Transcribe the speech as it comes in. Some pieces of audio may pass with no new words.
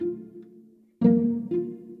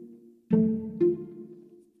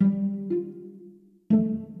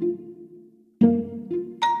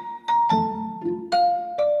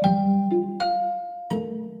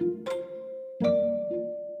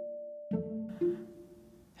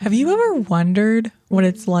Have you ever wondered what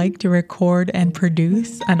it's like to record and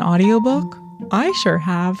produce an audiobook? I sure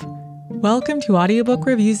have. Welcome to Audiobook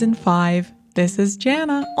Reviews in 5. This is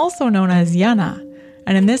Jana, also known as Yana,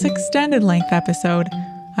 and in this extended length episode,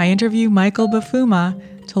 I interview Michael Bafuma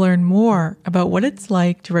to learn more about what it's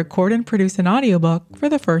like to record and produce an audiobook for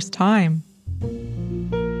the first time.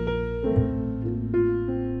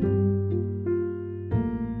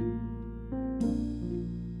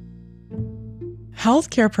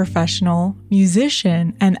 Healthcare professional,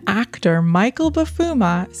 musician, and actor Michael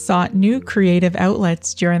Bafuma sought new creative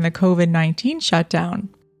outlets during the COVID-19 shutdown.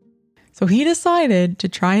 So he decided to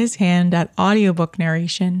try his hand at audiobook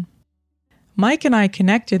narration. Mike and I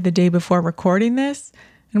connected the day before recording this,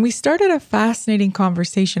 and we started a fascinating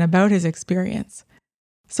conversation about his experience.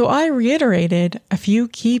 So I reiterated a few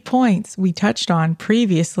key points we touched on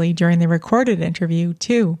previously during the recorded interview,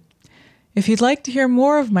 too. If you'd like to hear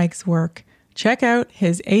more of Mike's work, check out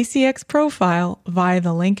his ACX profile via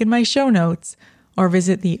the link in my show notes or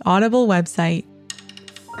visit the Audible website.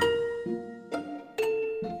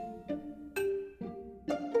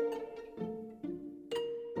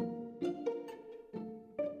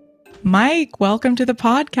 Mike, welcome to the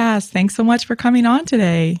podcast. Thanks so much for coming on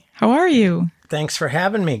today. How are you? Thanks for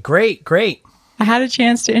having me. Great. I had a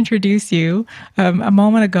chance to introduce you a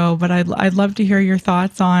moment ago, but I'd love to hear your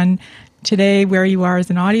thoughts on today, where you are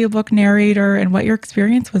as an audiobook narrator and what your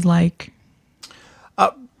experience was like.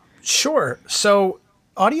 Sure. So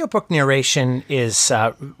audiobook narration is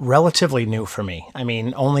relatively new for me. I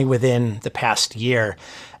mean, only within the past year.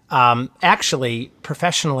 Actually,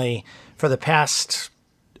 professionally, for the past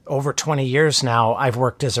over 20 years now, I've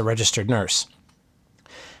worked as a registered nurse.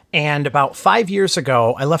 And about 5 years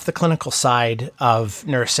ago, I left the clinical side of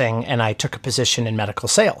nursing and I took a position in medical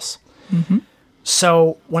sales. Mm-hmm.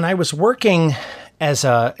 So when I was working as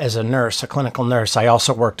a nurse, a clinical nurse, I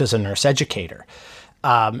also worked as a nurse educator.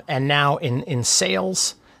 And now in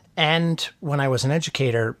sales and when I was an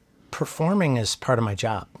educator, performing is part of my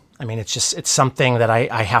job. I mean, it's something that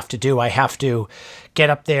I have to do. I have to get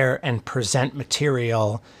up there and present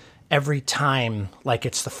material every time like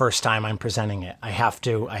it's the first time I'm presenting it. I have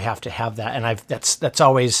to have that. And that's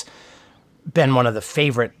always been one of the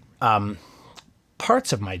favorite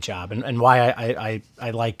parts of my job and why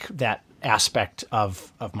I like that aspect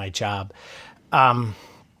of my job.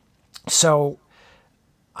 So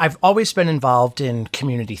I've always been involved in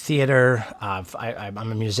community theater. I'm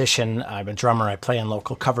a musician. I'm a drummer. I play in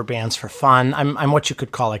local cover bands for fun. I'm what you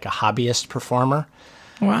could call like a hobbyist performer.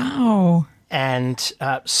 Wow. And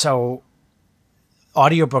so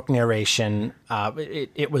audiobook narration,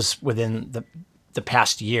 it was within the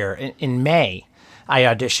past year. In May, I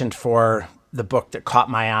auditioned for the book that caught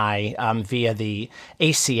my eye via the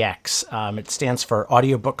ACX. It stands for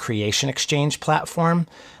Audiobook Creation Exchange platform.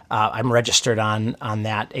 I'm registered on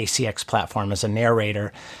that ACX platform as a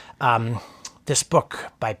narrator. This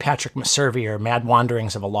book by Patrick Meservier, Mad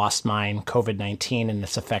Wanderings of a Lost Mind, COVID-19 and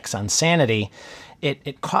Its Effects on Sanity,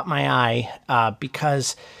 it caught my eye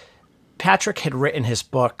because Patrick had written his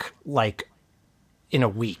book like in a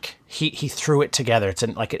week. He threw it together. It's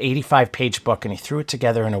like an 85-page book, and he threw it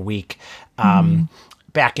together in a week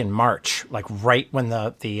back in March, like right when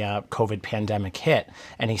the COVID pandemic hit.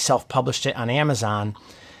 And he self-published it on Amazon.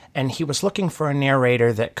 And he was looking for a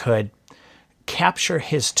narrator that could capture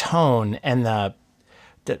his tone and the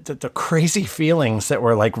crazy feelings that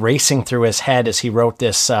were like racing through his head as he wrote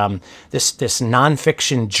this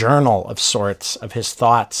nonfiction journal of sorts of his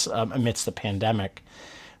thoughts amidst the pandemic.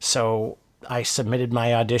 So I submitted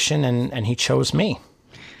my audition and he chose me.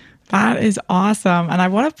 That is awesome. And I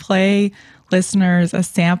want to play listeners a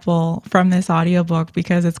sample from this audiobook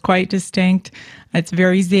because it's quite distinct. It's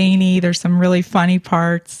very zany. There's some really funny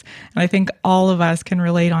parts. And I think all of us can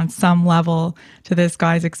relate on some level to this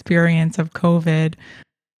guy's experience of COVID.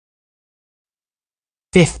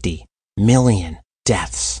 50 million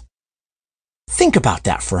deaths. Think about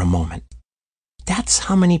that for a moment. That's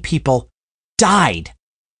how many people died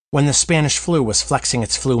when the Spanish flu was flexing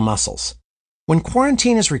its flu muscles. When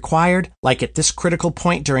quarantine is required, like at this critical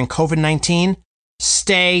point during COVID-19,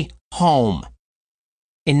 stay home.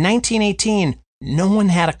 In 1918, no one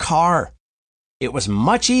had a car. It was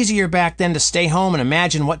much easier back then to stay home and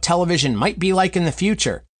imagine what television might be like in the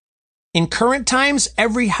future. In current times,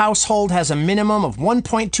 every household has a minimum of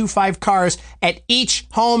 1.25 cars at each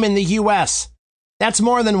home in the U.S. That's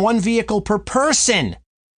more than one vehicle per person.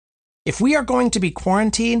 If we are going to be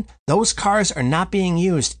quarantined, those cars are not being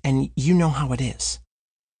used, and you know how it is.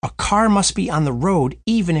 A car must be on the road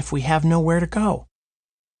even if we have nowhere to go.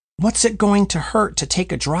 What's it going to hurt to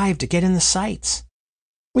take a drive to get in the sights?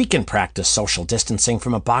 We can practice social distancing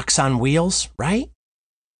from a box on wheels, right?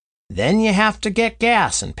 Then you have to get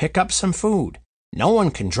gas and pick up some food. No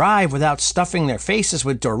one can drive without stuffing their faces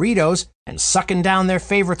with Doritos and sucking down their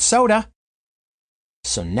favorite soda.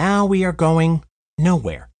 So now we are going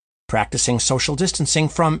nowhere, practicing social distancing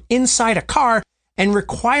from inside a car and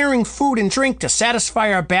requiring food and drink to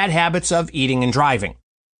satisfy our bad habits of eating and driving.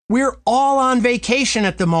 We're all on vacation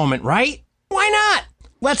at the moment, right? Why not?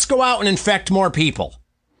 Let's go out and infect more people.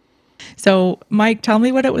 So, Mike, tell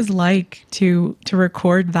me what it was like to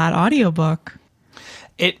record that audiobook.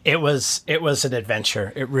 It was an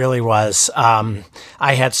adventure. It really was. I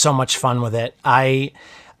had so much fun with it.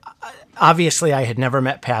 Obviously, I had never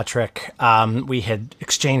met Patrick. We had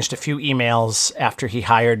exchanged a few emails after he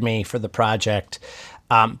hired me for the project,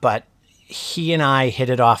 but he and I hit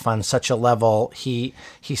it off on such a level. He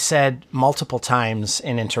said multiple times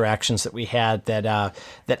in interactions that we had that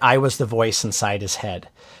I was the voice inside his head.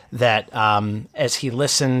 That as he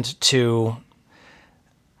listened to,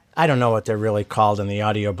 I don't know what they're really called in the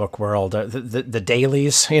audiobook world, the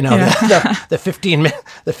dailies, the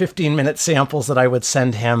 15-minute samples that I would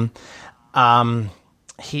send him.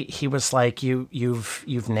 He was like,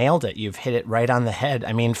 you've nailed it. You've hit it right on the head.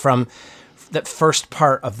 I mean, from that first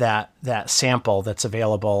part of that sample that's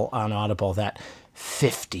available on Audible, that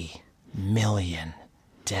 50 million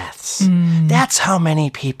deaths. That's how many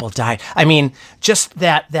people died. I mean, just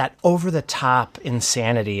that over the top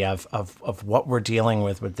insanity of what we're dealing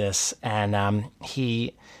with this. And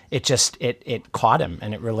it caught him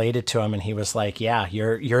and it related to him. And he was like, yeah,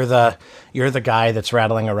 you're the guy that's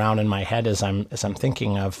rattling around in my head as I'm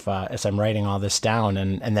thinking of, as I'm writing all this down.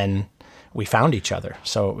 And then we found each other.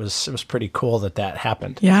 So it was pretty cool that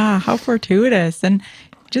happened. Yeah, how fortuitous. And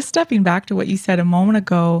just stepping back to what you said a moment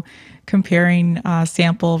ago, comparing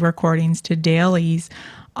sample recordings to dailies,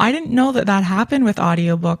 I didn't know that happened with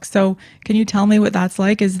audiobooks. So can you tell me what that's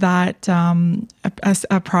like? Is that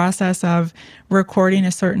a process of recording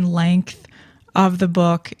a certain length of the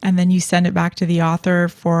book and then you send it back to the author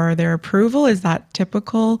for their approval? Is that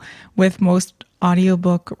typical with most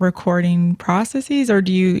audiobook recording processes, or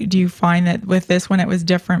do you find that with this one it was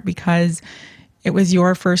different because it was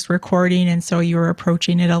your first recording and so you were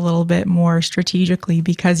approaching it a little bit more strategically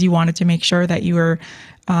because you wanted to make sure that you were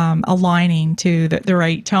aligning to the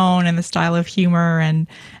right tone and the style of humor and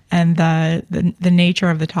the nature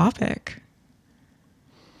of the topic?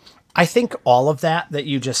 I think all of that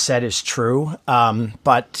you just said is true,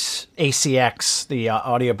 but ACX, the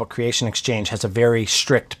Audiobook Creation Exchange, has a very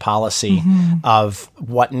strict policy of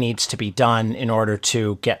what needs to be done in order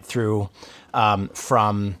to get through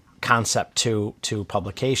from concept to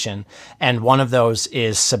publication. And one of those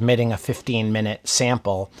is submitting a 15-minute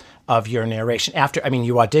sample of your narration.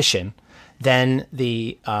 You audition, then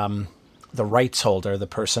the rights holder, the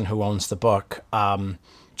person who owns the book,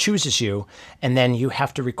 chooses you, and then you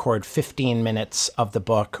have to record 15 minutes of the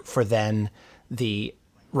book for then the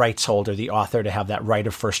rights holder, the author, to have that right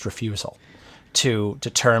of first refusal to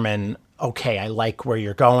determine, okay, I like where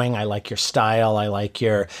you're going, I like your style, I like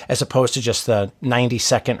as opposed to just the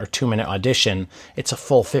 90-second or 2-minute audition, it's a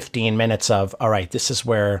full 15 minutes of, all right, this is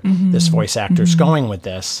where this voice actor's going with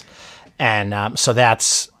this. And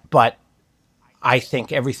but I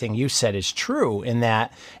think everything you said is true in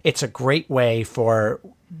that it's a great way for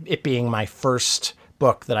it being my first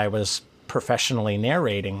book that I was professionally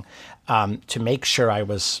narrating, to make sure I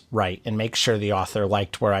was right and make sure the author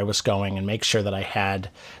liked where I was going and make sure that I had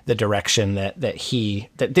the direction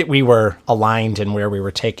that we were aligned in where we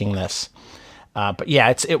were taking this. But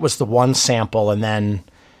yeah, it was the one sample. And then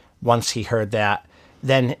once he heard that,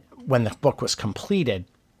 then when the book was completed,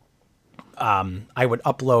 I would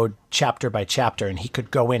upload chapter by chapter, and he could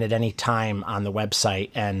go in at any time on the website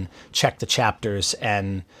and check the chapters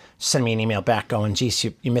and send me an email back going, geez,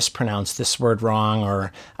 you mispronounced this word wrong,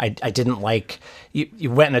 or I didn't like, you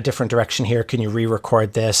went in a different direction here. Can you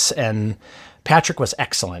re-record this? And Patrick was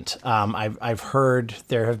excellent. I've heard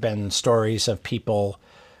there have been stories of people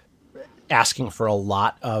asking for a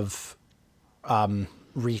lot of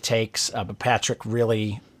retakes, but Patrick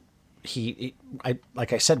really...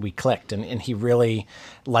 like I said, we clicked, and he really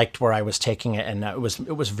liked where I was taking it, and it was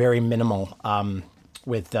very minimal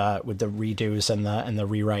with the redos and the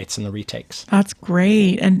rewrites and the retakes. That's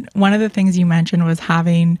great. And one of the things you mentioned was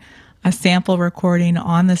having a sample recording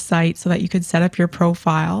on the site so that you could set up your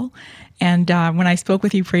profile. And when I spoke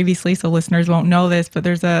with you previously, so listeners won't know this, but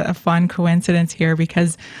there's a fun coincidence here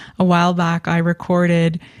because a while back I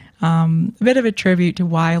recorded a bit of a tribute to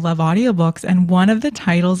why I love audiobooks. And one of the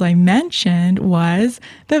titles I mentioned was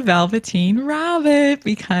The Velveteen Rabbit,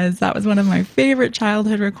 because that was one of my favorite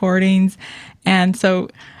childhood recordings. And so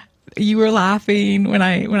you were laughing when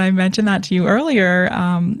I mentioned that to you earlier,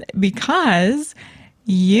 because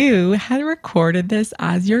you had recorded this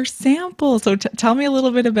as your sample. So tell me a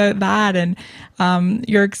little bit about that and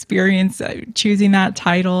your experience choosing that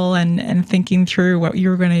title and thinking through what you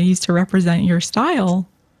were going to use to represent your style.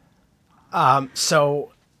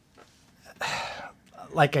 So,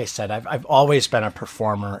 like I said, I've always been a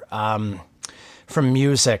performer. From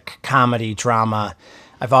music, comedy, drama,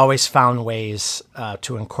 I've always found ways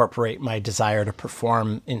to incorporate my desire to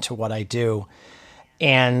perform into what I do.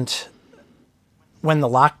 And when the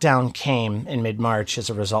lockdown came in mid-March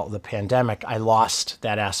as a result of the pandemic, I lost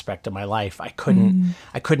that aspect of my life. I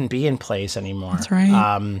couldn't be in plays anymore. That's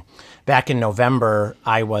right. Back in November,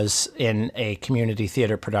 I was in a community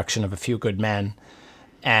theater production of A Few Good Men.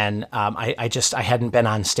 And I hadn't been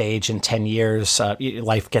on stage in 10 years.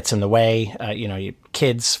 Life gets in the way,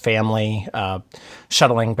 kids, family,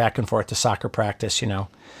 shuttling back and forth to soccer practice,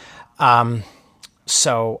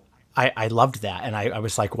 So I loved that. And I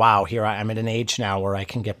was like, wow, here I'm at an age now where I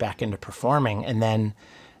can get back into performing. And then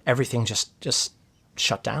everything just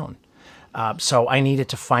shut down. So I needed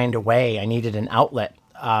to find a way. I needed an outlet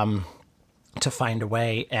to find a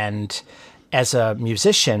way. And as a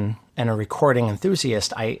musician and a recording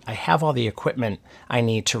enthusiast, I have all the equipment I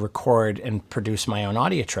need to record and produce my own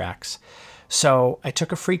audio tracks. So I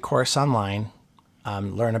took a free course online,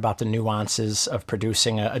 learn about the nuances of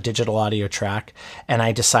producing a digital audio track, and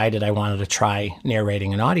I decided I wanted to try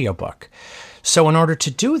narrating an audiobook. So in order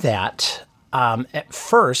to do that, at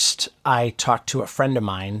first I talked to a friend of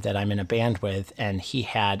mine that I'm in a band with, and he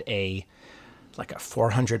had a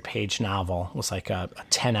 400-page novel. It was like a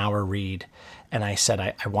 10-hour read. And I said,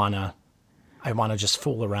 I want to just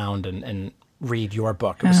fool around and read your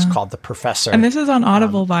book. It was called The Professor. And this is on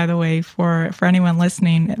Audible, by the way, for anyone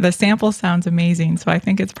listening. The sample sounds amazing, so I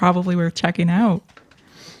think it's probably worth checking out.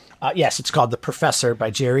 Yes, it's called The Professor by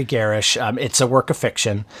Jerry Garish. It's a work of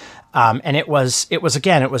fiction. And it was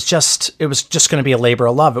just going to be a labor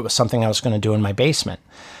of love. It was something I was going to do in my basement.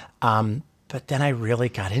 But then I really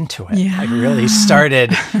got into it. Yeah. I really started.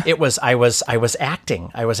 I was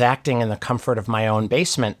acting. I was acting in the comfort of my own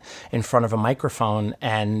basement in front of a microphone,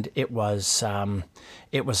 and it was a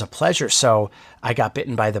pleasure. So I got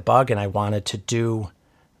bitten by the bug, and I wanted to do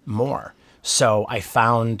more. So I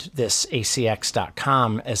found this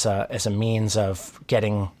acx.com as a means of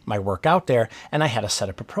getting my work out there, and I had to set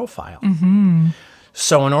up a profile. Mm-hmm.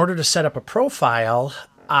 So in order to set up a profile,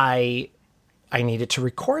 I needed to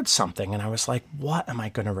record something. And I was like, what am I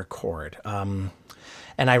going to record? And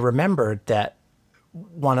I remembered that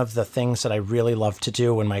one of the things that I really loved to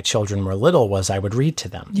do when my children were little was I would read to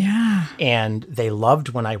them. Yeah. And they loved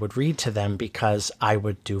when I would read to them because I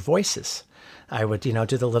would do voices. I would, do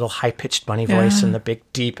the little high-pitched bunny voice and the big,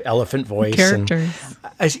 deep elephant voice. Characters.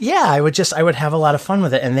 And I would have a lot of fun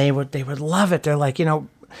with it. And they would love it. They're like,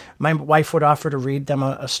 my wife would offer to read them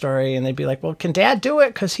a story, and they'd be like, well, can Dad do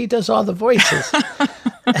it? Because he does all the voices.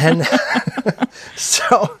 And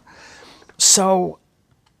so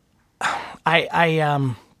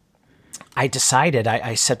I decided,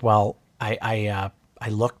 I said, well, I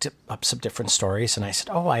looked up some different stories, and I said,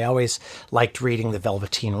 oh, I always liked reading The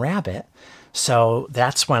Velveteen Rabbit. So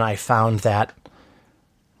that's when I found that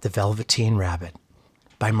The Velveteen Rabbit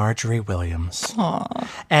by Marjorie Williams. Aww.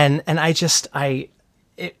 And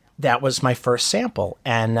that was my first sample,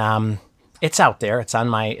 and it's out there. It's on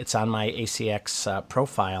my ACX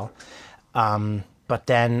profile. But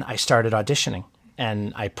then I started auditioning,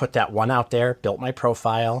 and I put that one out there, built my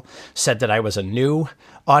profile, said that I was a new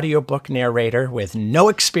audiobook narrator with no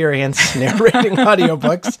experience narrating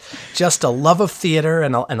audiobooks, just a love of theater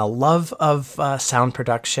and a love of sound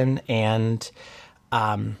production, and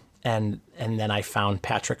then I found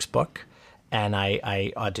Patrick's book. And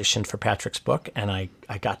I auditioned for Patrick's book, and I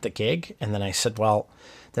got the gig. And then I said, well,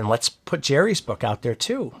 then let's put Jerry's book out there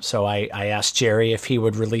too. So I asked Jerry if he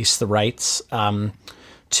would release the rights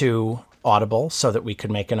to Audible so that we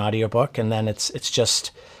could make an audiobook. And then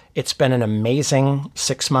it's been an amazing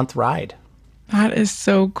 6-month ride. That is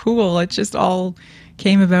so cool. It just all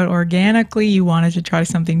came about organically. You wanted to try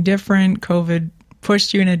something different. COVID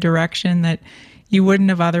pushed you in a direction that you wouldn't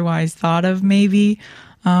have otherwise thought of, maybe.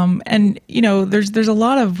 And there's a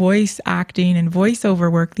lot of voice acting and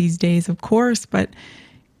voiceover work these days, of course, but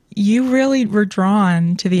you really were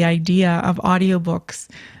drawn to the idea of audiobooks.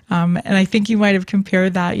 And I think you might have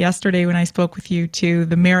compared that yesterday when I spoke with you to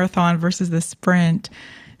the marathon versus the sprint.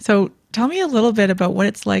 So tell me a little bit about what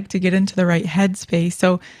it's like to get into the right headspace.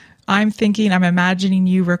 So I'm imagining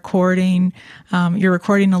you recording. You're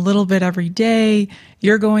recording a little bit every day.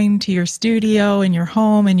 You're going to your studio in your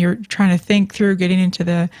home and you're trying to think through getting into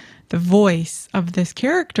the voice of this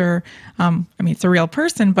character. It's a real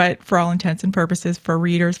person, but for all intents and purposes, for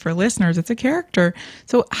readers, for listeners, it's a character.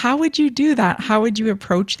 So how would you do that? How would you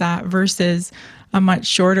approach that versus a much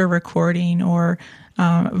shorter recording or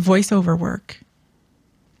voiceover work?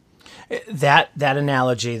 That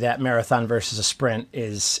analogy, that marathon versus a sprint,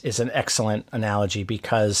 is an excellent analogy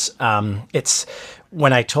because it's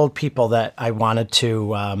when I told people that I wanted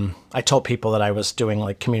to. I told people that I was doing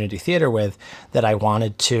like community theater with that I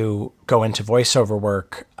wanted to go into voiceover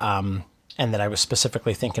work, and that I was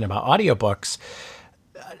specifically thinking about audiobooks.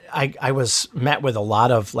 I was met with a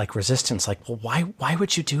lot of like resistance, like, well, why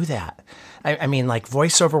would you do that? I mean, like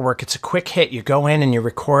voiceover work, it's a quick hit. You go in and you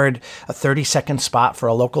record a 30-second spot for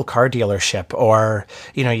a local car dealership, or,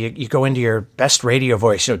 you go into your best radio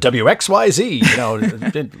voice, WXYZ,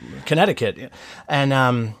 Connecticut. And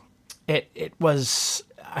I was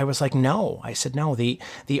like, no. I said, no, the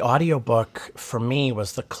audiobook for me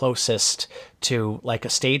was the closest to like a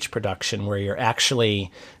stage production where you're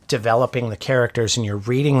actually developing the characters and you're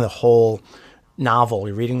reading the whole novel,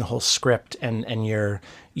 you're reading the whole script, and you're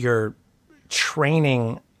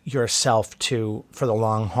training yourself for the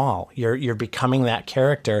long haul. You're becoming that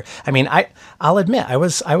character. I mean, I'll admit I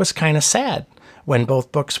was kind of sad when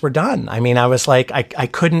both books were done. I mean, I was like, I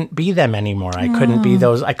couldn't be them anymore. I couldn't be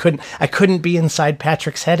those. I couldn't be inside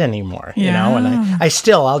Patrick's head anymore. Yeah. And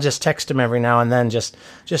I'll just text him every now and then just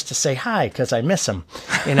to say hi because I miss him.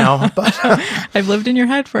 But I've lived in your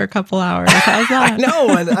head for a couple hours. How's that?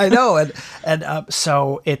 I know, and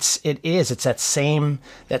so it's that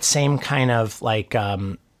same kind of like.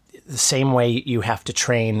 The same way you have to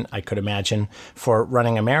train, I could imagine, for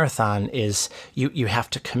running a marathon is you have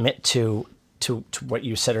to commit to what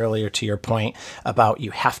you said earlier, to your point about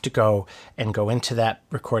you have to go into that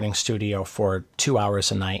recording studio for 2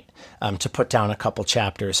 hours a night to put down a couple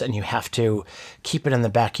chapters, and you have to keep it in the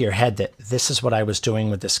back of your head that this is what I was doing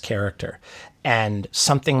with this character. And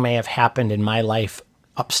something may have happened in my life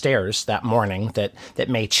upstairs that morning that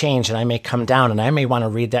may change, and I may come down and I may want to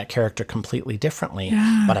read that character completely differently,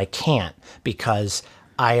 but I can't because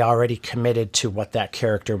I already committed to what that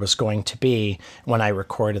character was going to be when I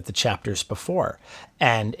recorded the chapters before.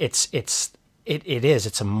 And it's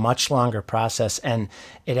a much longer process, and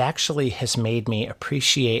it actually has made me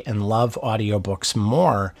appreciate and love audiobooks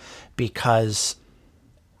more because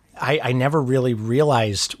I never really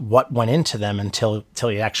realized what went into them until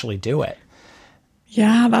you actually do it.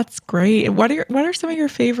 Yeah, that's great. What are some of your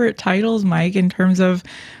favorite titles, Mike, in terms of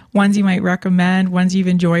ones you might recommend, ones you've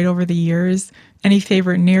enjoyed over the years? Any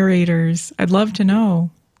favorite narrators? I'd love to know.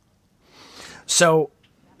 So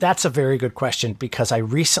that's a very good question because I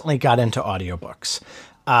recently got into audiobooks.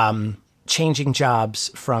 Changing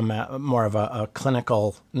jobs from more of a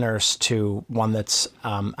clinical nurse to one that's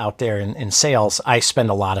out there in sales, I spend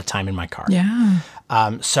a lot of time in my car. Yeah.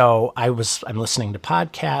 So I'm listening to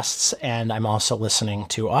podcasts and I'm also listening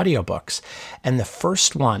to audiobooks. And the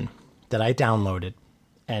first one that I downloaded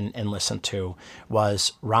and listened to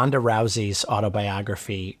was Ronda Rousey's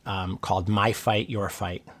autobiography called My Fight, Your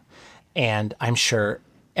Fight. And I'm sure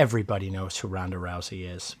everybody knows who Ronda Rousey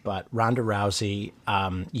is, but Ronda Rousey,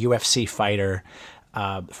 UFC fighter,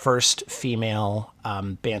 first female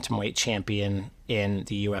bantamweight champion in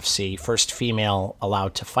the UFC, first female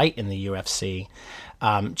allowed to fight in the UFC.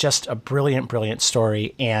 Just a brilliant, brilliant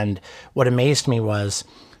story. And what amazed me was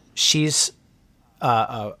she's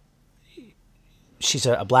a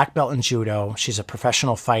black belt in judo. She's a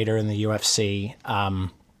professional fighter in the UFC.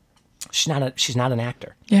 She's not an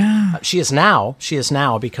actor. Yeah. She is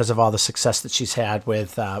now because of all the success that she's had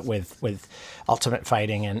with Ultimate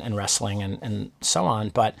Fighting and wrestling and so on.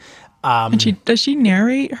 But and does she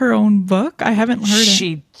narrate her own book? I haven't heard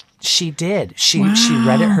it. She did. She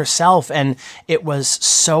read it herself, and it was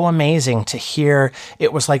so amazing to hear.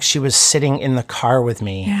 It was like she was sitting in the car with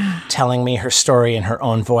me, telling me her story in her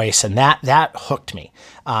own voice, and that hooked me.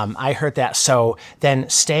 I heard that. So then,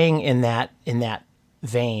 staying in that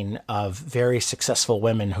vein of very successful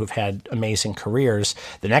women who've had amazing careers,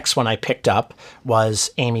 the next one I picked up was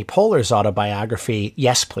Amy Poehler's autobiography,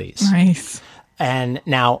 Yes, Please. Nice. And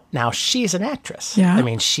now she's an actress. Yeah. I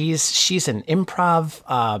mean, she's an improv.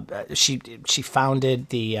 She founded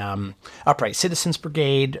the Upright Citizens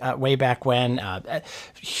Brigade way back when.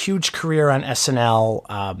 Huge career on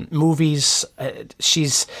SNL, movies.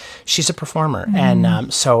 She's a performer,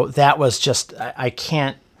 and so that was just I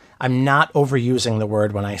I'm not overusing the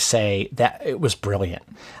word when I say that it was brilliant.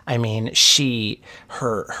 I mean,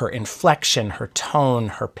 her inflection, her tone,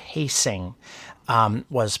 her pacing,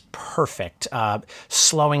 was perfect.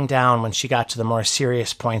 Slowing down when she got to the more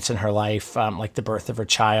serious points in her life, like the birth of her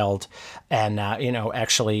child, and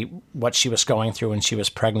actually what she was going through when she was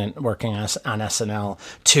pregnant, working on SNL,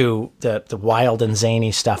 to the wild and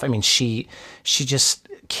zany stuff. I mean, she just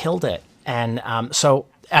killed it. And so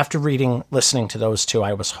after listening to those two,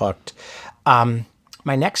 I was hooked. My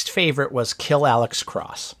next favorite was Kill Alex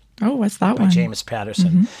Cross. Oh, what's that by one? James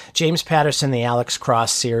Patterson. James Patterson, the Alex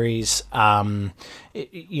Cross series.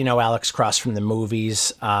 Alex Cross from the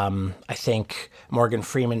movies. I think Morgan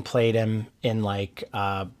Freeman played him in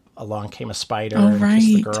Along Came a Spider, Oh, and Kiss right.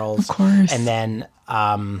 the Girls. Of course. And then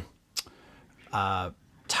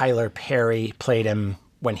Tyler Perry played him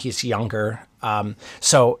when he's younger.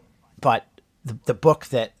 But the book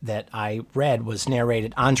that I read was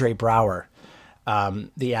narrated Andre Braugher.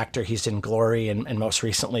 The actor, he's in Glory and most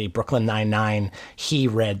recently Brooklyn Nine-Nine. He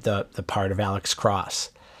read the part of Alex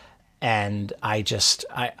Cross. And I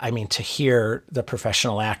mean, to hear the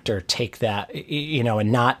professional actor take that,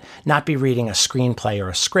 and not be reading a screenplay or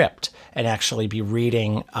a script, and actually be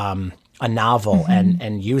reading a novel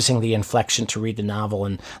and using the inflection to read the novel.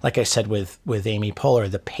 And like I said with Amy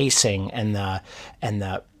Poehler, the pacing and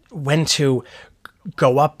the when to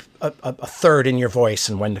go up a third in your voice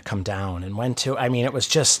and when to come down and when to, I mean, it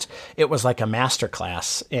was like a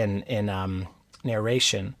masterclass in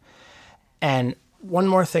narration. And one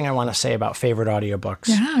more thing I want to say about favorite audiobooks.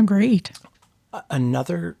 Yeah, great.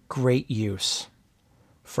 Another great use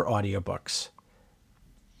for audiobooks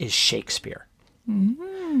is Shakespeare.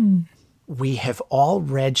 Mm. We have all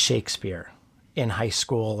read Shakespeare in high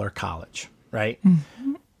school or college, right?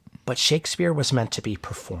 Mm-hmm. But Shakespeare was meant to be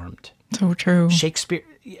performed. So true. Shakespeare,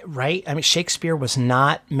 right? I mean, Shakespeare was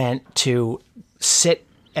not meant to sit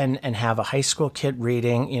and have a high school kid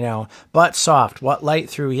reading, but soft, what light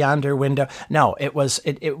through yonder window. No, it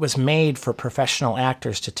was made for professional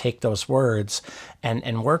actors to take those words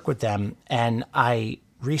and work with them. And I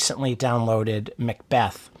recently downloaded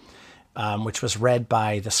Macbeth, which was read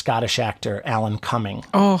by the Scottish actor Alan Cumming.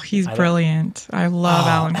 Oh, he's brilliant. I love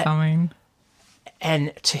Alan Cumming.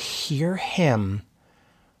 And to hear him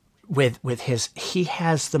with he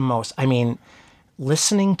has the most, I mean,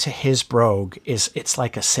 listening to his brogue it's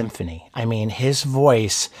like a symphony. I mean, his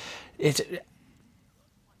voice, it's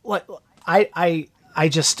like, I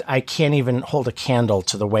can't even hold a candle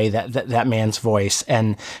to the way that man's voice.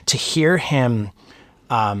 And to hear him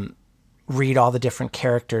read all the different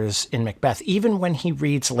characters in Macbeth, even when he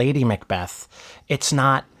reads Lady Macbeth, it's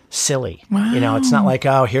not silly. Wow. It's not like,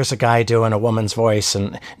 oh, here's a guy doing a woman's voice.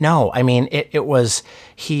 And no, I mean, it was,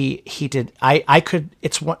 he did,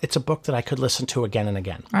 it's a book that I could listen to again and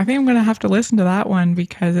again. I think I'm going to have to listen to that one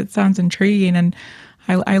because it sounds intriguing. And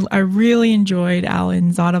I really enjoyed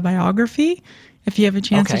Alan's autobiography. If you have a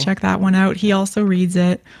chance to check that one out, he also reads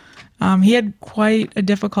it. He had quite a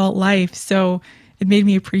difficult life, so it made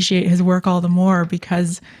me appreciate his work all the more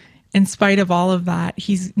because in spite of all of that,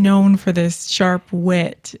 he's known for this sharp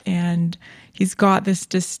wit and he's got this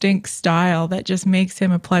distinct style that just makes him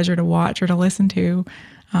a pleasure to watch or to listen to.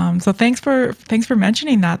 So thanks for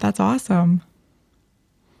mentioning that. That's awesome.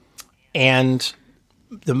 And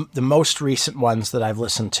the most recent ones that I've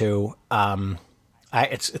listened to,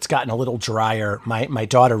 it's gotten a little drier. My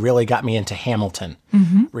daughter really got me into Hamilton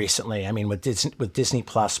recently. I mean, with Disney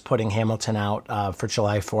Plus putting Hamilton out for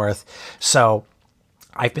July 4th. So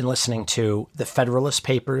I've been listening to the Federalist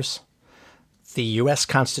Papers, the U.S.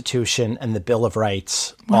 Constitution, and the Bill of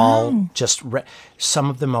Rights. Wow. All just some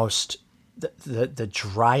of the most, the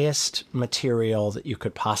driest material that you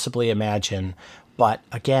could possibly imagine. But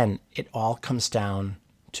again, it all comes down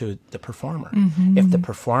to the performer. Mm-hmm. If the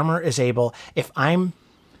performer is able, if I'm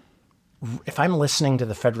listening to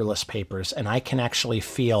the Federalist Papers and I can actually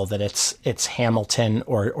feel that it's Hamilton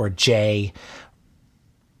or Jay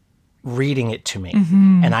reading it to me,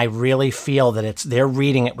 and I really feel that they're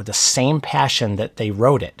reading it with the same passion that they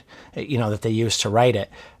wrote it, that they used to write it.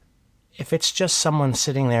 If it's just someone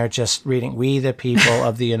sitting there just reading, "We the people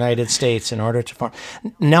of the United States in order to form,"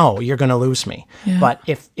 no, you're going to lose me. Yeah. But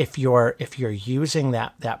if you're using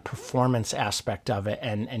that performance aspect of it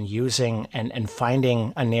and using and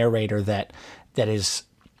finding a narrator that is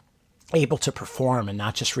able to perform and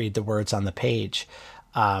not just read the words on the page,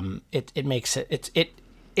 it makes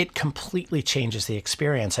it completely changes the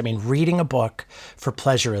experience. I mean, reading a book for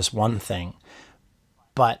pleasure is one thing,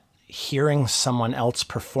 but hearing someone else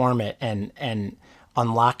perform it and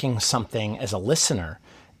unlocking something as a listener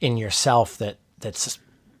in yourself that's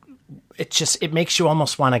it makes you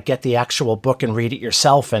almost want to get the actual book and read it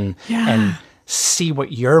yourself and see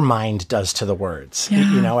what your mind does to the words,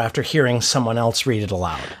 after hearing someone else read it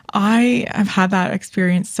aloud. I have had that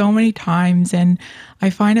experience so many times, and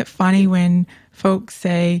I find it funny when folks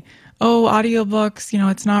say, oh, audiobooks,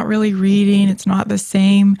 it's not really reading, it's not the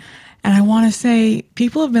same. And I want to say,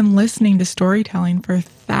 people have been listening to storytelling for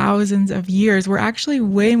thousands of years. We're actually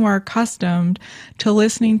way more accustomed to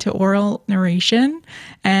listening to oral narration,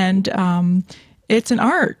 and it's an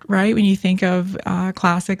art, right? When you think of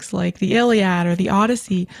classics like the Iliad or the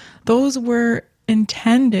Odyssey, those were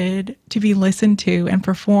intended to be listened to and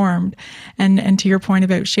performed. And to your point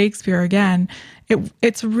about Shakespeare again,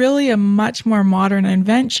 it's really a much more modern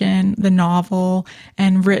invention, the novel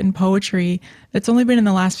and written poetry, that's only been in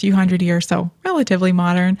the last few hundred years, so relatively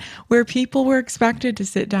modern, where people were expected to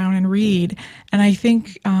sit down and read. And I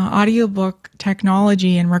think audiobook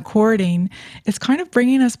technology and recording is kind of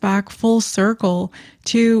bringing us back full circle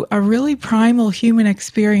to a really primal human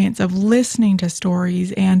experience of listening to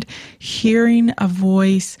stories and hearing a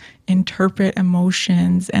voice interpret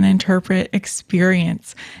emotions and interpret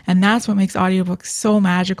experience. And that's what makes audiobooks so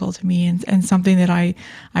magical to me, and something that I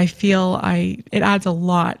feel it adds a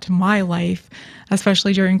lot to my life,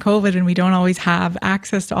 especially during COVID, and we don't always have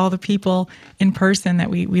access to all the people in person that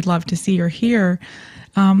we'd love to see or hear.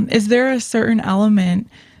 Is there a certain element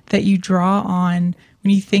that you draw on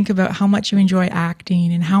when you think about how much you enjoy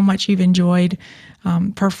acting and how much you've enjoyed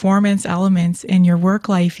performance elements in your work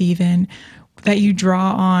life even, that you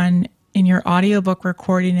draw on in your audiobook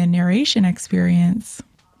recording and narration experience?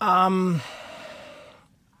 I'm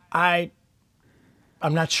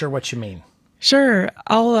not sure what you mean. Sure.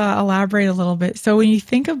 I'll elaborate a little bit. So when you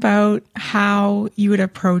think about how you would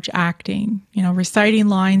approach acting, reciting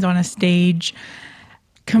lines on a stage,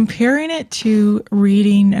 comparing it to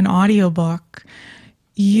reading an audiobook,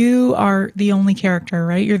 you are the only character,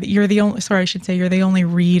 right? You're the only, sorry, I should say you're the only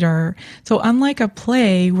reader. So unlike a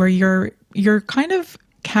play where you're kind of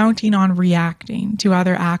counting on reacting to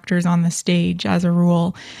other actors on the stage as a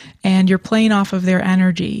rule, and you're playing off of their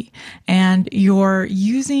energy, and you're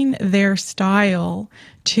using their style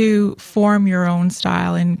to form your own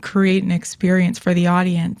style and create an experience for the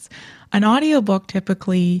audience. An audiobook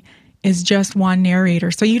typically is just one narrator.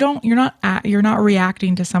 So you're not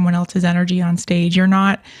reacting to someone else's energy on stage. You're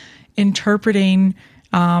not interpreting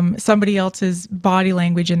somebody else's body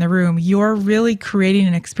language in the room. You're really creating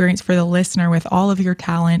an experience for the listener with all of your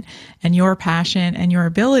talent and your passion and your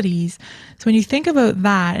abilities. So when you think about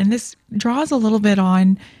that, and this draws a little bit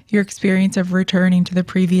on your experience of returning to the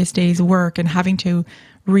previous day's work and having to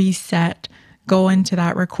reset, go into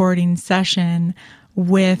that recording session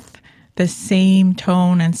with the same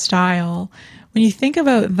tone and style. When you think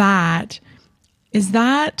about that, is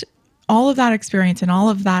that all of that experience and all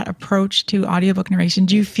of that approach to audiobook narration,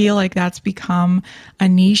 do you feel like that's become a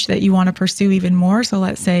niche that you want to pursue even more? So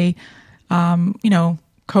let's say,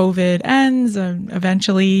 COVID ends,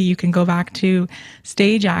 eventually you can go back to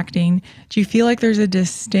stage acting. Do you feel like there's a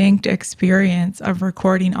distinct experience of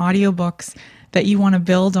recording audiobooks that you want to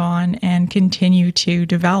build on and continue to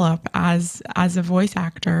develop as a voice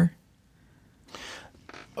actor?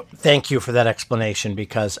 Thank you for that explanation,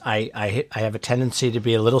 because I have a tendency to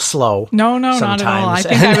be a little slow. No, sometimes. Not at all. I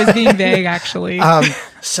think I was being vague, actually.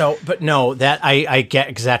 But no, that I get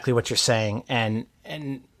exactly what you're saying, and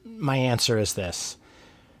my answer is this: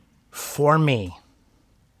 for me,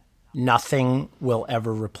 nothing will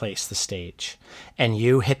ever replace the stage, and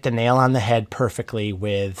you hit the nail on the head perfectly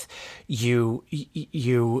with you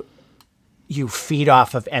feed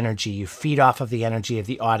off of energy. You feed off of the energy of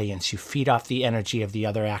the audience. You feed off the energy of the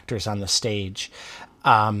other actors on the stage.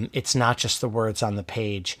 It's not just the words on the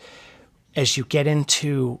page. As you get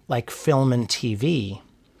into like film and TV,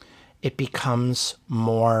 it becomes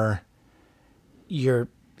more,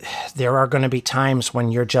 there are going to be times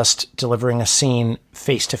when you're just delivering a scene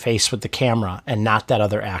face to face with the camera and not that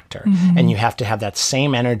other actor. Mm-hmm. And you have to have that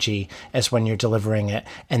same energy as when you're delivering it,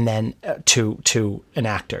 and then to an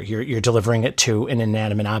actor. You're delivering it to an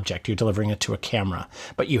inanimate object. You're delivering it to a camera.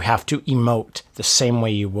 But you have to emote the same way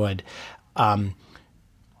you would.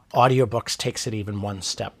 Audiobooks takes it even one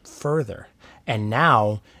step further. And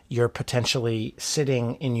now you're potentially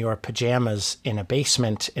sitting in your pajamas in a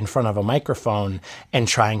basement in front of a microphone and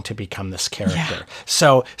trying to become this character. Yeah.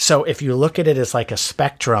 So if you look at it as like a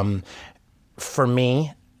spectrum, for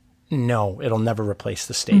me, no, it'll never replace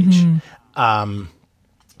the stage. Mm-hmm.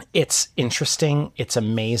 It's interesting. It's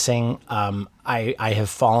amazing. I have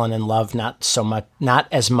fallen in love not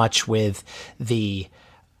as much with the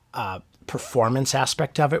performance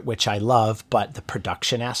aspect of it, which I love, but the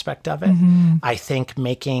production aspect of it. I think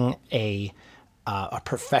making a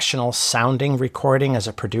professional sounding recording as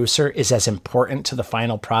a producer is as important to the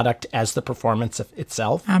final product as the performance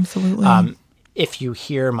itself. Absolutely. If you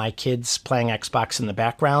hear my kids playing Xbox in the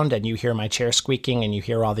background and you hear my chair squeaking and you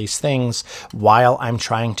hear all these things while I'm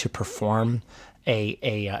trying to perform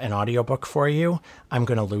an audiobook for you, I'm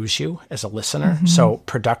going to lose you as a listener. So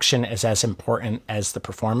production is as important as the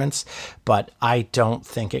performance, but I don't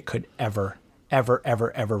think it could ever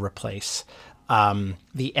replace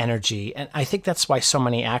the energy. And I think that's why so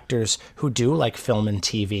many actors who do like film and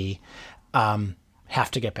TV have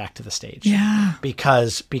to get back to the stage. Yeah.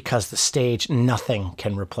 Because the stage, nothing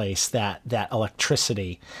can replace that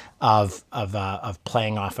electricity of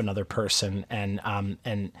playing off another person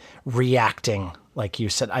and reacting, like you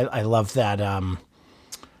said. I love that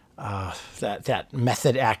that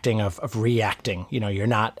method acting of reacting. You're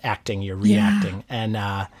not acting, you're reacting.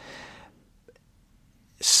 And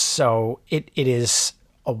so it is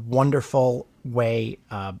a wonderful way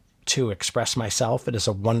to express myself. It is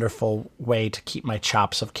a wonderful way to keep my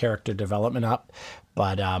chops of character development up,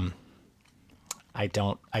 but I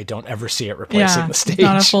don't ever see it replacing the stage. It's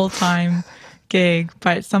not a full-time gig,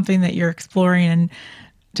 but something that you're exploring. And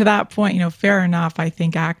to that point, fair enough. I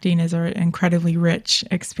think acting is an incredibly rich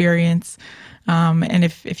experience. And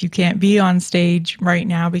if you can't be on stage right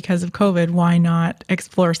now because of COVID, why not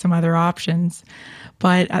explore some other options?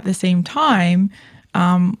 But at the same time,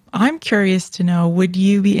 I'm curious to know, would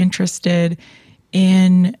you be interested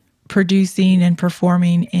in producing and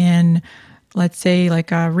performing in, let's say,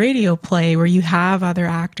 like a radio play where you have other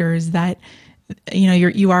actors that,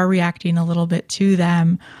 you are reacting a little bit to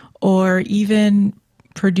them, or even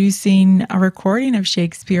producing a recording of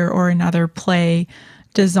Shakespeare or another play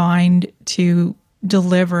designed to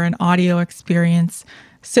deliver an audio experience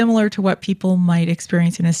similar to what people might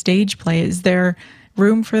experience in a stage play? Is there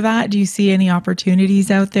room for that? Do you see any opportunities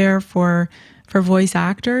out there for voice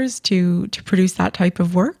actors to produce that type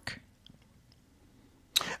of work?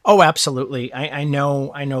 Oh, absolutely. I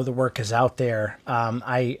know the work is out there.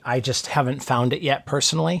 I just haven't found it yet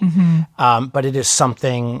personally. But it is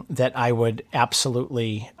something that I would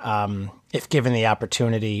absolutely, if given the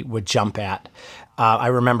opportunity, would jump at. I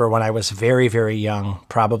remember when I was very, very young,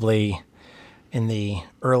 probably in the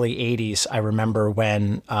early 80s, I remember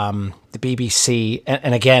when the BBC,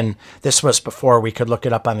 and again, this was before we could look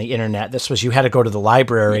it up on the internet. This was, you had to go to the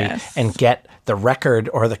library and get the record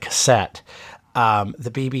or the cassette.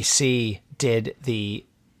 The BBC did the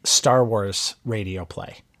Star Wars radio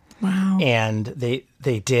play. Wow. And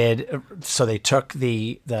they did, so they took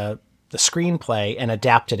the screenplay and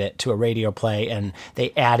adapted it to a radio play, and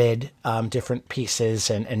they added different pieces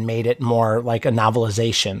and made it more like a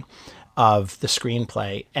novelization of the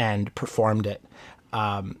screenplay and performed it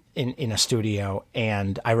in a studio.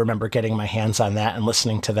 And I remember getting my hands on that and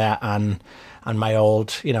listening to that on my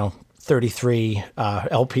old, 33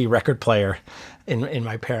 LP record player in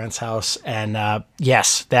my parents' house. And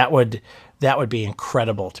yes, that would be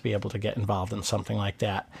incredible to be able to get involved in something like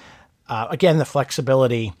that. Again, the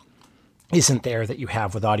flexibility isn't there that you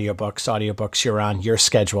have with audiobooks. Audiobooks, you're on your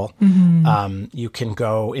schedule. You can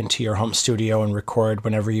go into your home studio and record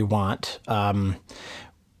whenever you want.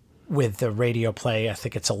 With the radio play, I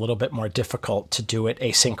think it's a little bit more difficult to do it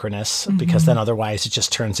asynchronous because then otherwise it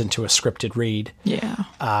just turns into a scripted read. Yeah.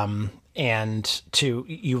 And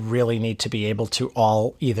you really need to be able to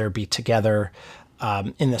all either be together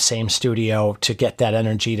in the same studio to get that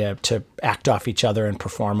energy to act off each other and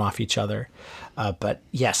perform off each other. But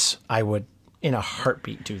yes, I would in a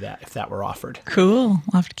heartbeat do that if that were offered. Cool.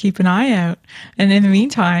 I'll have to keep an eye out. And in the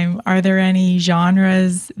meantime, are there any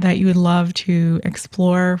genres that you would love to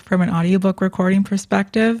explore from an audiobook recording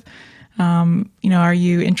perspective? Are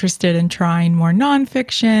you interested in trying more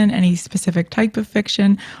nonfiction, any specific type of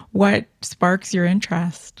fiction? What sparks your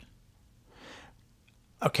interest?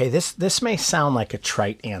 Okay, this may sound like a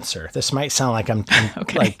trite answer. This might sound like I'm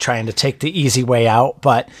okay. like trying to take the easy way out,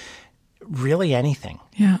 but really anything.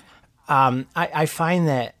 Yeah. I find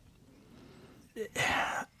that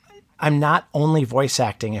I'm not only voice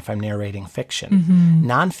acting if I'm narrating fiction.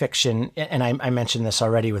 Nonfiction, and I mentioned this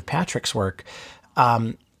already with Patrick's work,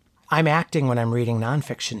 I'm acting when I'm reading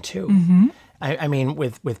nonfiction too. I mean,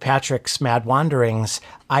 with Patrick's Mad Wanderings,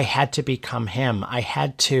 I had to become him. I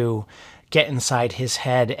had to get inside his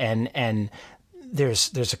head, and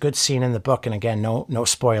there's a good scene in the book, and again, no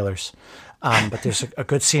spoilers, but there's a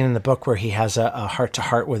good scene in the book where he has a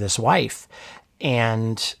heart-to-heart with his wife,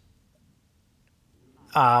 and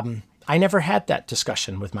I never had that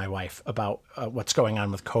discussion with my wife about what's going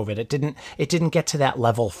on with COVID. It didn't get to that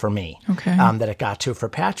level for me. Okay. That it got to for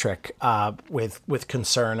Patrick, with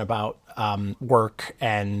concern about work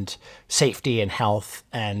and safety and health,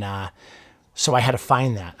 and so I had to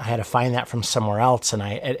find that. I had to find that from somewhere else, and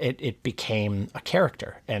it became a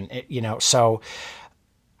character, and so.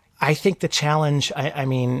 I think the challenge, I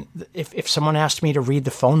mean, if someone asked me to read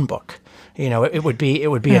the phone book, it would be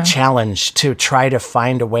a challenge to try to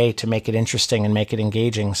find a way to make it interesting and make it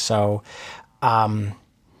engaging. So, I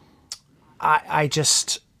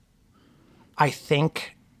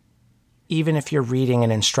think even if you're reading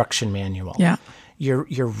an instruction manual,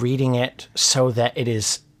 you're reading it so that it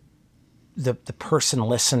is the person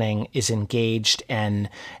listening is engaged and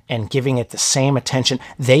giving it the same attention.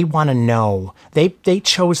 They want to know. They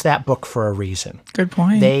chose that book for a reason. Good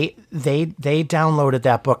point. They downloaded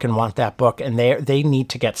that book and want that book, and they need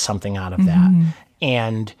to get something out of that.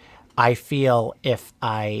 And I feel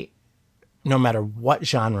no matter what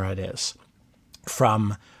genre it is,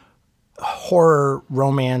 from horror,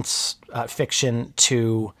 romance, fiction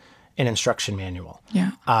to an instruction manual,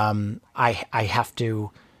 I have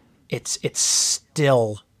to. It's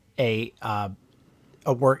still a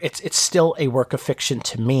work. It's still a work of fiction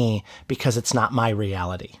to me because it's not my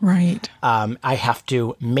reality. Right. I have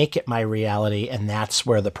to make it my reality, and that's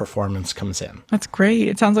where the performance comes in. That's great.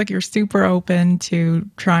 It sounds like you're super open to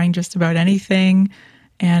trying just about anything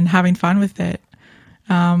and having fun with it.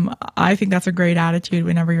 I think that's a great attitude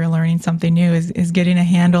whenever you're learning something new, is getting a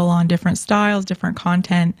handle on different styles, different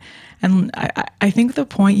content. And I think the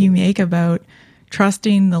point you make about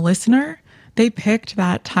trusting the listener, they picked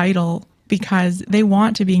that title because they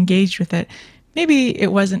want to be engaged with it. Maybe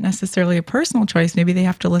it wasn't necessarily a personal choice. Maybe they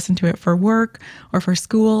have to listen to it for work or for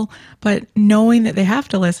school, but knowing that they have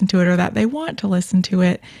to listen to it or that they want to listen to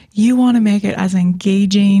it, you want to make it as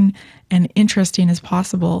engaging and interesting as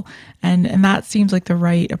possible. And that seems like the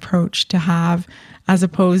right approach to have, as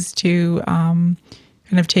opposed to kind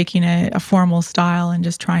of taking a formal style and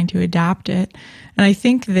just trying to adapt it. And I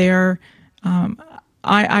think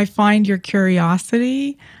I find your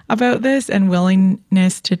curiosity about this and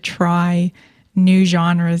willingness to try new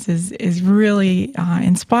genres is really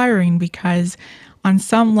inspiring, because on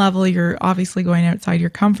some level you're obviously going outside your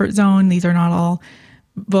comfort zone. These are not all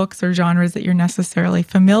books or genres that you're necessarily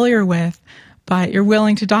familiar with, but you're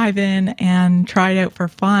willing to dive in and try it out for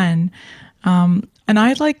fun. And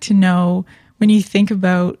I'd like to know, when you think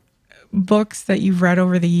about books that you've read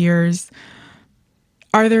over the years,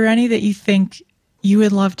 are there any that you think you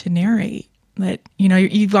would love to narrate? That,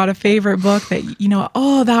 you've got a favorite book that,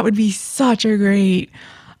 that would be such a great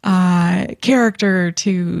character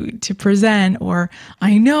to present, or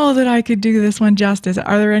I know that I could do this one justice.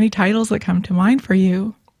 Are there any titles that come to mind for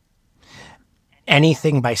you?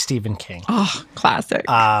 Anything by Stephen King. Oh, classic.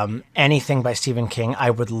 Anything by Stephen King.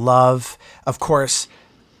 I would love, of course,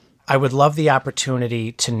 the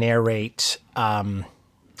opportunity to narrate.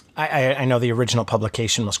 I know the original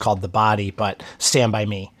publication was called The Body, but Stand By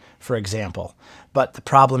Me, for example. But the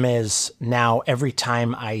problem is, now every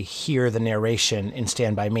time I hear the narration in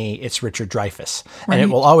Stand By Me, it's Richard Dreyfuss. Right. And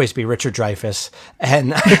it will always be Richard Dreyfuss.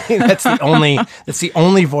 And that's the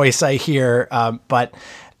only voice I hear. But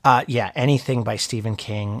anything by Stephen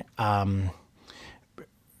King.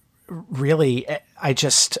 Really,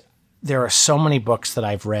 there are so many books that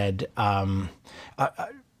I've read.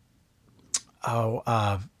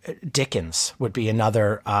 Dickens would be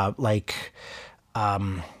another,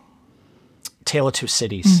 Tale of Two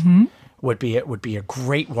Cities would be a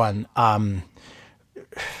great one.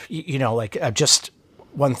 Just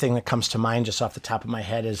one thing that comes to mind just off the top of my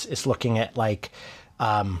head is looking at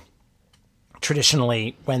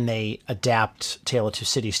traditionally when they adapt Tale of Two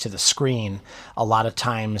Cities to the screen, a lot of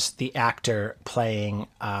times the actor playing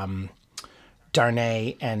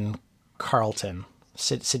Darnay and Carlton,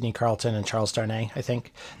 Sidney Carlton and Charles Darnay, I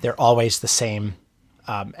think, they're always the same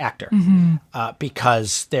actor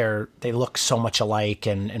because they look so much alike,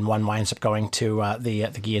 and one winds up going to the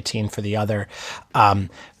guillotine for the other.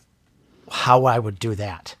 How I would do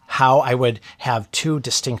that, how I would have two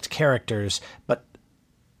distinct characters, but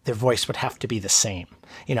their voice would have to be the same.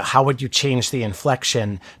 How would you change the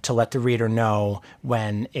inflection to let the reader know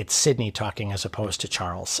when it's Sidney talking as opposed to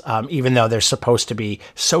Charles, even though they're supposed to be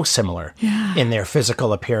so similar in their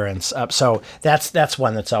physical appearance. So that's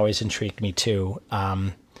one that's always intrigued me too.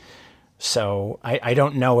 So I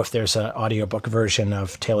don't know if there's an audiobook version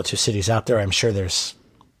of Tale of Two Cities out there. I'm sure there's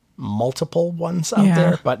multiple ones out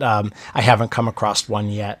there, but I haven't come across one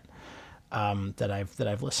yet. That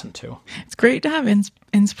I've listened to. It's great to have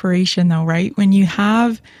inspiration, though, right? When you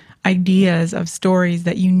have ideas of stories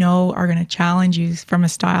that you know are going to challenge you from a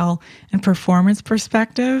style and performance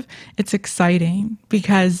perspective, it's exciting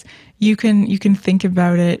because you can think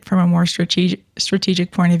about it from a more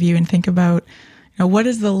strategic point of view and think about, what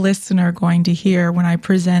is the listener going to hear when I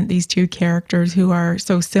present these two characters who are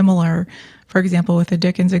so similar, for example, with the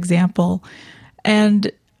Dickens example.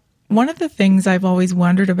 And one of the things I've always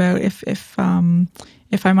wondered about, if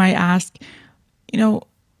I might ask,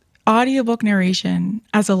 audiobook narration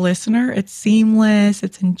as a listener, it's seamless,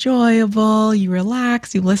 it's enjoyable, you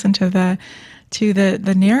relax, you listen to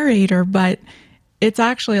the narrator, but it's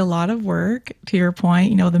actually a lot of work. To your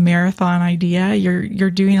point, the marathon idea,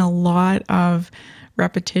 you're doing a lot of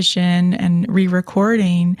repetition and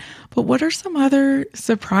re-recording. But what are some other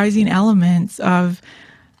surprising elements of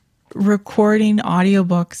recording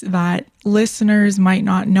audiobooks that listeners might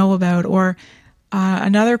not know about? Or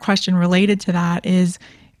another question related to that is,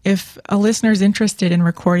 if a listener is interested in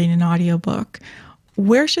recording an audiobook,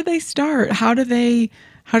 where should they start? How do they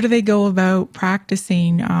go about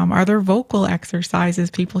practicing? Are there vocal exercises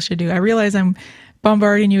people should do? I realize I'm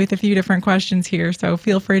bombarding you with a few different questions here, so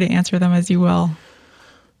feel free to answer them as you will.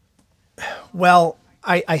 Well,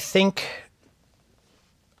 I think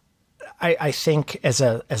as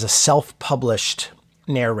a self-published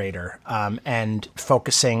narrator, and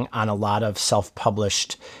focusing on a lot of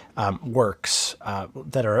self-published works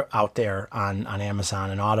that are out there on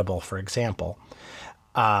Amazon and Audible, for example,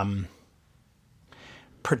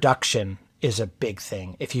 production is a big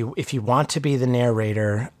thing. If you want to be the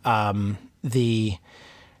narrator, the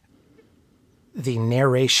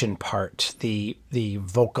narration part, the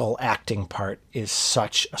vocal acting part is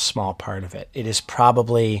such a small part of it. It is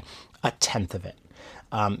probably a tenth of it.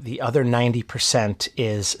 The other 90%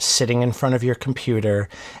 is sitting in front of your computer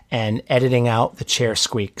and editing out the chair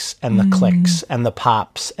squeaks and the clicks and the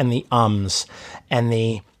pops and the ums and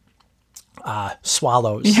the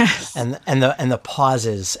swallows, yes, and the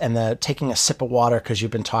pauses and the taking a sip of water because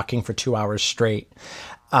you've been talking for 2 hours straight,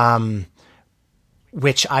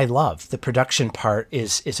 which I love. The production part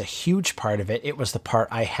is a huge part of it. It was the part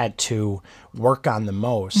I had to work on the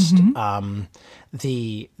most.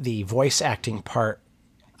 The voice acting part,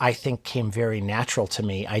 I think, came very natural to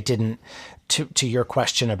me. I didn't, to your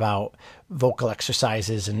question about vocal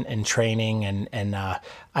exercises and training, and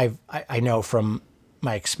I know from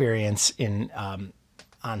my experience in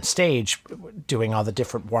on stage doing all the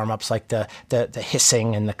different warm-ups, like the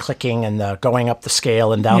hissing and the clicking and the going up the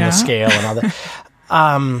scale and down the scale and all that.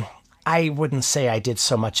 I wouldn't say I did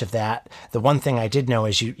so much of that. The one thing I did know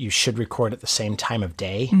is you should record at the same time of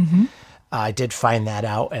day. I did find that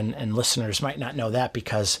out, and listeners might not know that,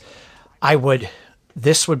 because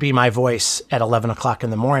this would be my voice at 11 o'clock in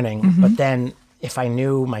the morning, but then if I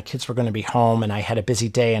knew my kids were going to be home and I had a busy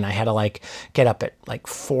day and I had to get up at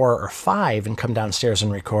 4 or 5 and come downstairs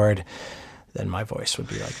and record, then my voice would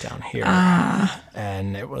be down here.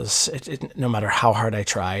 And it was, no matter how hard I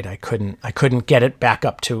tried, I couldn't get it back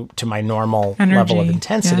up to my normal energy, level of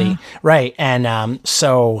intensity. Yeah. Right. And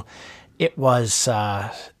so it was,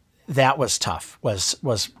 that was tough,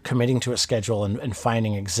 was committing to a schedule and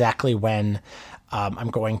finding exactly when I'm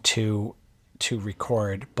going to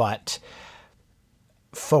record. But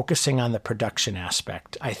focusing on the production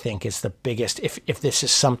aspect, I think, is the biggest. If this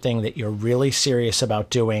is something that you're really serious about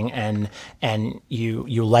doing and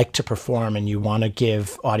you like to perform and you want to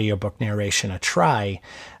give audiobook narration a try,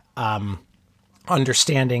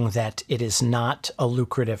 understanding that it is not a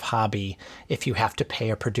lucrative hobby if you have to pay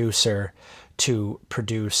a producer to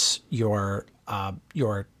produce your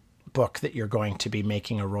book that you're going to be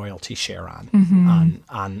making a royalty share on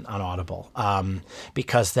Audible,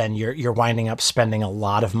 because then you're winding up spending a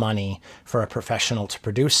lot of money for a professional to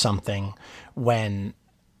produce something, when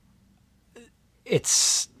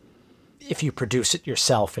if you produce it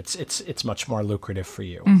yourself, it's much more lucrative for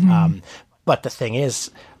you. But the thing is,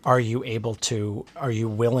 are you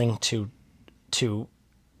willing to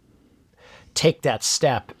take that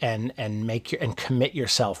step and commit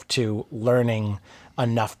yourself to learning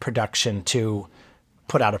enough production to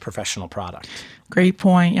put out a professional product? Great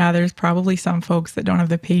point. Yeah, there's probably some folks that don't have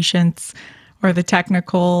the patience or the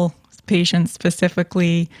technical patience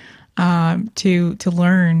specifically to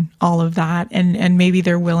learn all of that, and maybe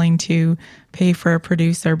they're willing to pay for a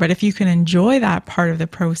producer. But if you can enjoy that part of the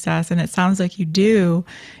process, and it sounds like you do,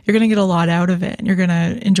 you're going to get a lot out of it, and you're going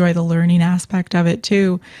to enjoy the learning aspect of it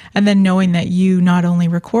too. And then knowing that you not only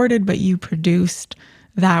recorded, but you produced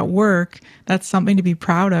that work, that's something to be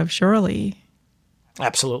proud of, surely.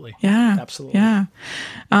 Absolutely. Yeah. Absolutely. Yeah.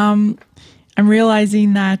 I'm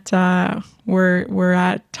realizing that we're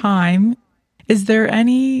at time. Is there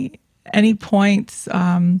any any points,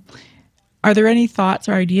 are there any thoughts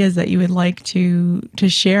or ideas that you would like to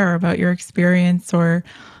share about your experience or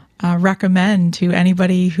recommend to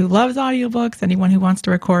anybody who loves audiobooks, anyone who wants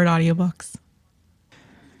to record audiobooks?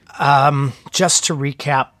 Just to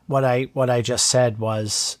recap what I just said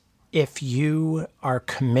was, if you are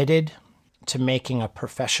committed to making a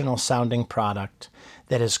professional sounding product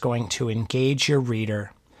that is going to engage your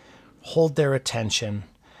reader, hold their attention,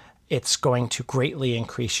 it's going to greatly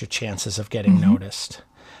increase your chances of getting noticed.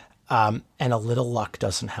 And a little luck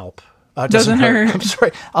doesn't help. Doesn't hurt. I'm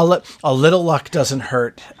sorry. A little luck doesn't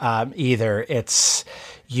hurt either.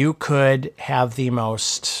 You could have the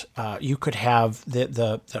most, you could have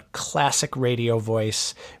the classic radio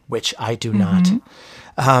voice, which I do not.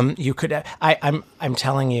 You could, I'm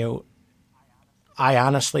telling you, I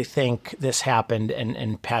honestly think this happened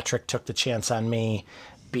and Patrick took the chance on me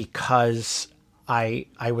because I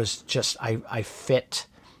fit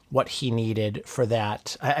what he needed for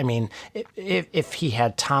that. I mean, if he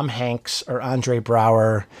had Tom Hanks or Andre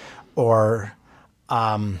Braugher or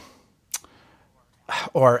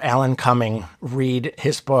Alan Cumming read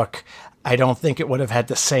his book, I don't think it would have had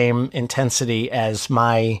the same intensity as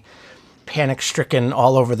my panic-stricken,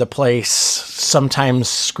 all over the place, sometimes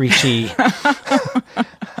screechy.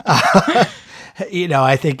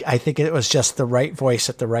 I think it was just the right voice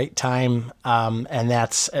at the right time, and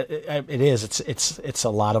it's a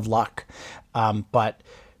lot of luck, but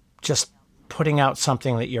just putting out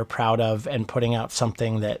something that you're proud of and putting out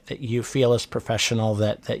something that you feel is professional,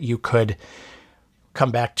 that you could come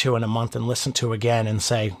back to in a month and listen to again and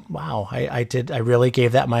say, wow, I really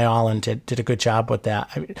gave that my all and did a good job with that.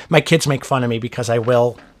 My kids make fun of me because I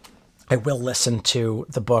will listen to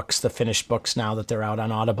the finished books now that they're out on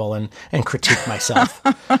Audible and critique myself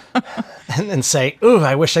and say, ooh,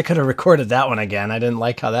 I wish I could have recorded that one again. I didn't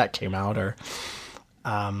like how that came out.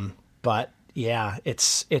 But yeah,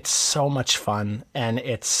 it's so much fun, and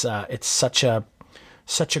it's such a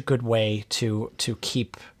good way to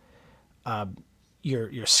keep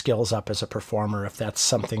your skills up as a performer, if that's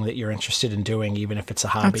something that you're interested in doing, even if it's a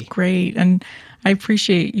hobby. That's great. And I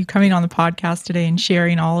appreciate you coming on the podcast today and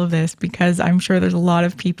sharing all of this, because I'm sure there's a lot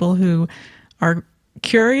of people who are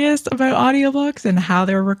curious about audiobooks and how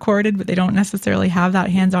they're recorded, but they don't necessarily have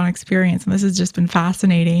that hands-on experience. And this has just been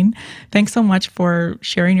fascinating. Thanks so much for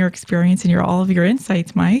sharing your experience and all of your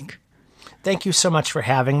insights, Mike. Thank you so much for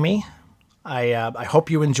having me. I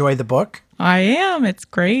hope you enjoy the book. I am. It's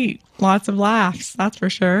great. Lots of laughs, that's for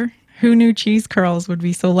sure. Who knew cheese curls would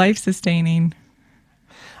be so life-sustaining?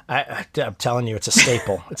 I'm telling you, it's a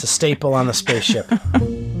staple. It's a staple on the spaceship.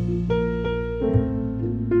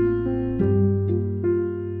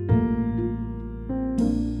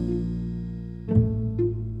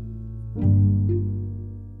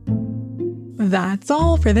 That's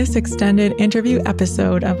all for this extended interview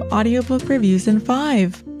episode of Audiobook Reviews in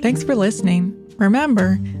 5. Thanks for listening.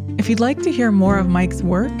 Remember, if you'd like to hear more of Mike's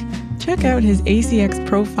work, check out his ACX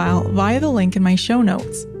profile via the link in my show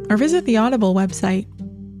notes, or visit the Audible website.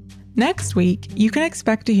 Next week, you can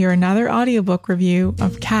expect to hear another audiobook review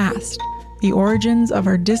of Cast, The Origins of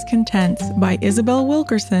Our Discontents by Isabel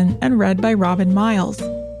Wilkerson and read by Robin Miles.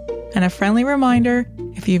 And a friendly reminder,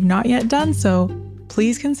 if you've not yet done so,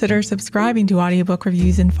 please consider subscribing to Audiobook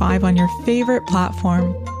Reviews in 5 on your favorite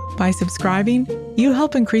platform. By subscribing, you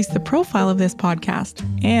help increase the profile of this podcast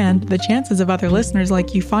and the chances of other listeners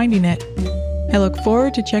like you finding it. I look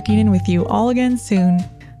forward to checking in with you all again soon.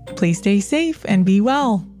 Please stay safe and be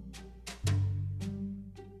well.